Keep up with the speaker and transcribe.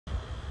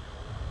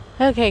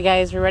Okay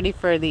guys, we're ready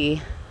for the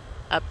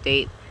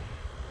update.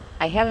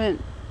 I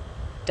haven't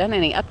done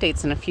any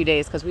updates in a few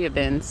days because we have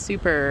been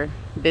super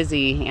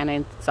busy and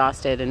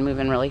exhausted and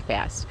moving really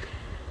fast.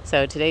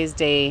 So today's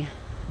day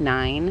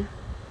 9,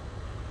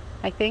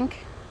 I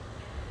think,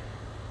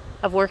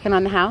 of working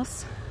on the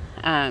house.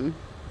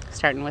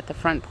 Starting with the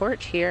front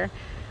porch here.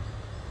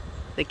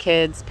 The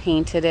kids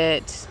painted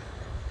it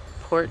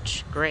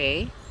porch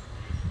gray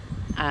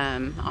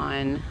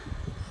on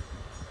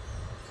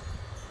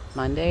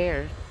Monday,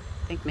 or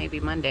I think maybe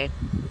Monday.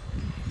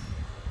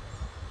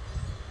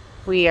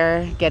 We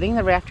are getting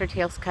the rafter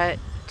tails cut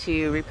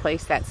to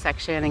replace that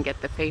section and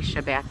get the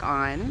fascia back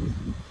on,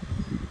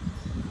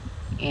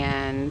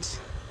 and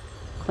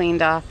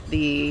cleaned off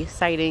the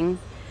siding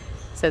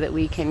so that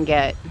we can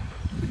get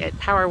it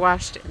power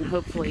washed and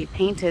hopefully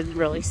painted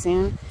really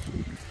soon.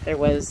 There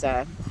was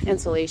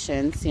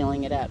insulation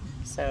sealing it up,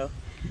 so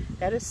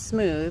that is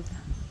smooth,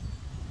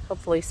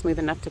 hopefully smooth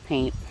enough to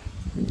paint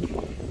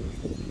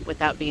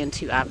without being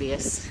too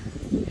obvious.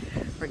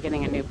 We're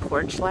getting a new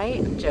porch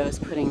light. Joe's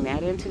putting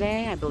that in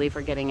today. I believe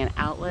we're getting an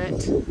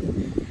outlet,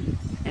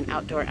 an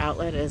outdoor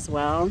outlet as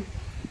well.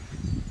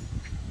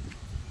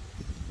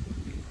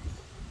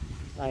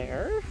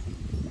 There.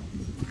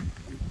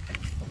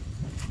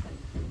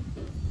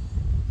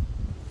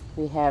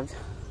 We have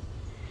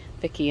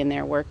Vicky in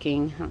there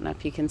working. I don't know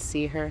if you can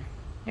see her.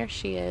 There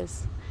she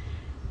is.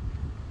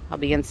 I'll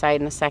be inside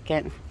in a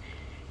second.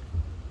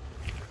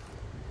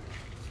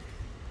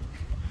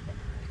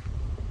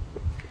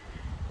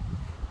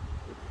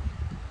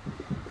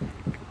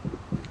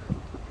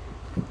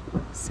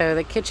 So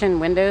the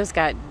kitchen windows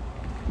got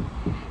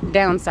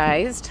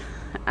downsized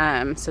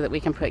so that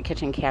we can put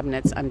kitchen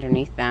cabinets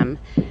underneath them.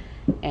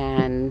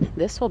 And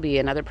this will be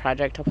another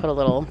project. I'll put a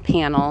little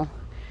panel,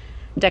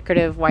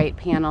 decorative white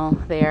panel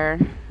there.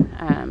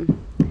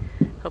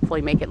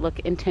 Hopefully make it look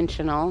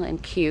intentional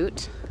and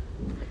cute.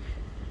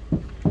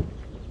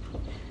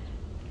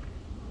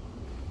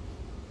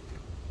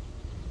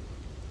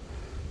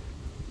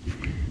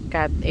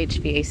 Got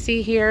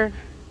HVAC here.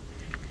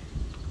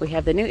 We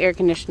have the new air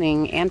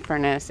conditioning and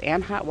furnace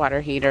and hot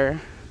water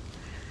heater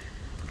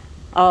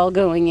all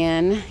going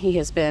in. He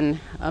has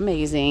been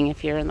amazing.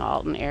 If you're in the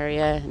Alton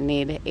area and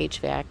need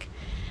HVAC,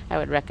 I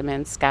would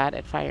recommend Scott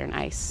at Fire and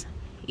Ice.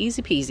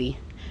 Easy peasy.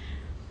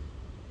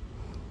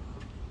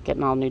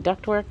 Getting all new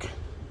ductwork.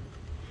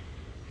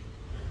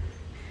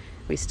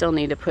 We still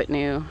need to put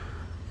new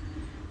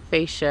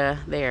fascia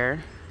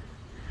there.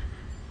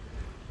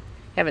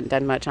 Haven't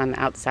done much on the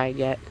outside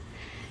yet.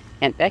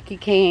 Aunt Becky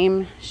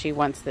came. She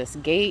wants this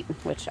gate,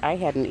 which I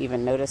hadn't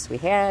even noticed we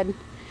had.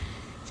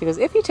 She goes,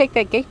 if you take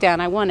that gate down,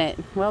 I want it.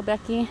 Well,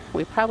 Becky,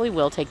 we probably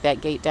will take that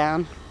gate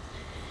down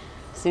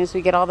as soon as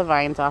we get all the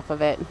vines off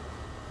of it.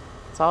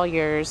 It's all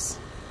yours.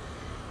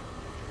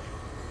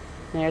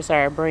 There's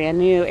our brand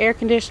new air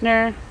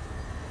conditioner,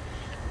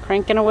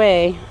 cranking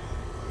away.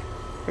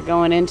 We're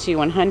going into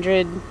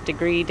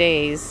 100-degree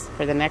days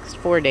for the next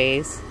 4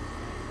 days.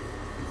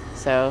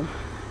 So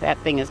that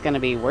thing is going to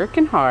be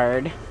working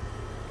hard.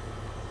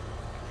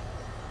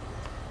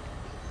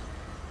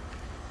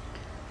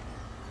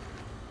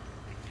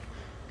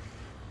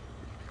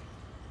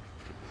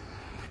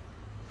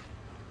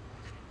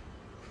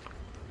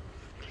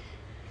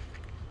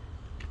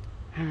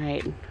 All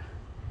right.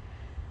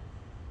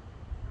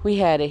 We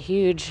had a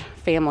huge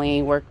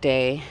family work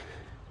day,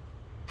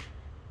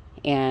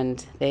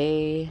 and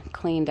they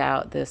cleaned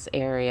out this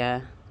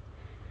area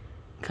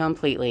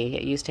completely.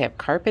 It used to have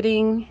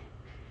carpeting.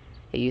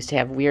 It used to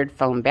have weird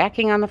foam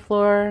backing on the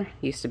floor.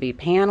 It used to be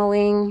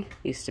paneling.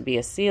 It used to be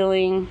a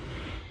ceiling.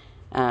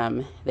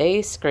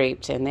 They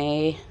scraped and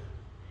they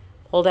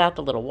pulled out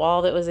the little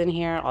wall that was in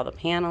here, all the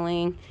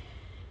paneling,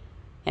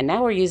 and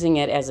now we're using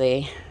it as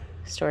a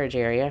storage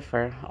area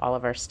for all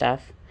of our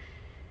stuff.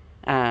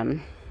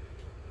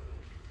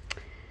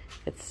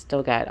 It's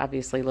still got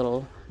obviously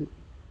little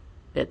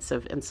bits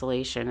of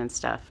insulation and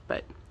stuff,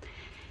 but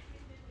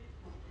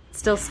it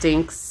still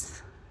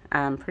stinks.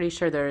 I'm pretty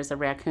sure there's a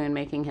raccoon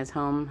making his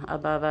home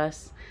above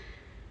us.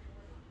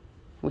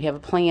 We have a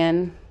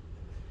plan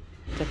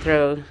to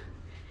throw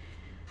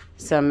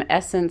some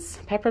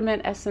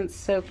peppermint essence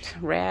soaked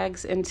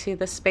rags into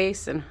the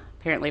space, and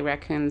apparently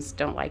raccoons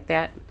don't like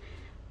that.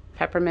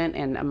 Peppermint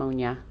and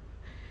ammonia.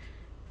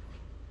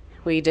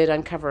 We did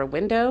uncover a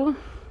window, and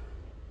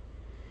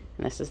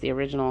this is the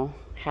original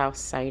house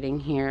siding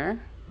here.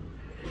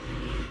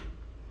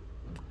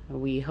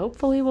 We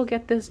hopefully will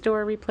get this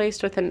door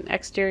replaced with an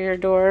exterior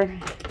door,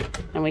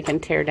 and we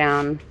can tear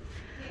down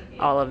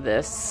all of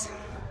this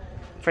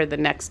for the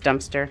next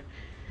dumpster.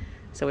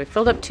 So we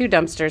filled up 2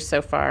 dumpsters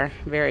so far,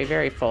 very,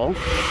 very full.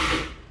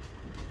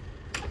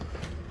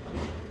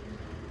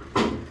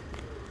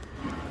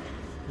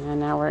 And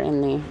now we're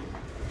in the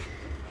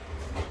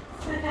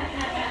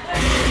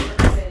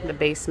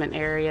basement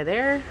area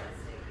there.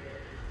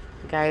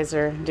 The guys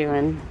are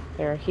doing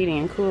their heating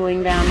and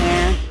cooling down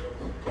there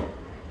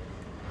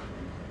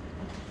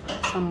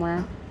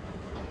somewhere.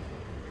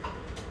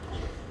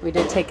 We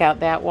did take out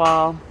that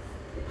wall.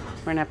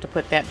 We're gonna have to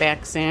put that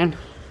back soon.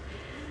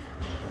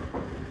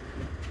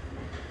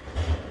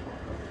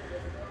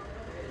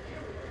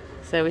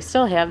 So we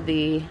still have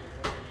the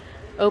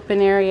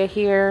open area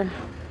here.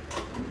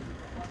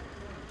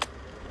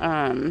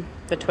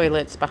 The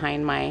toilet's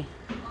behind my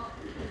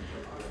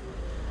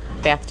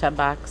bathtub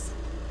box.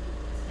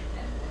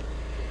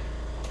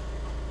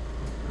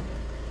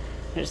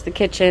 There's the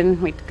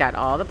kitchen. We got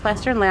all the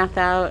plaster and lath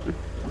out.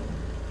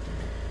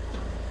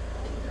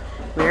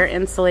 We're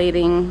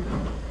insulating.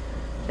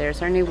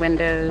 There's our new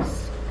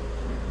windows.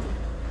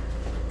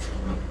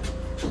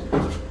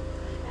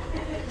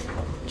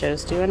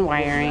 Joe's doing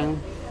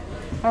wiring.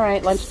 All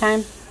right,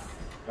 lunchtime.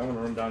 I'm gonna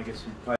run down and get some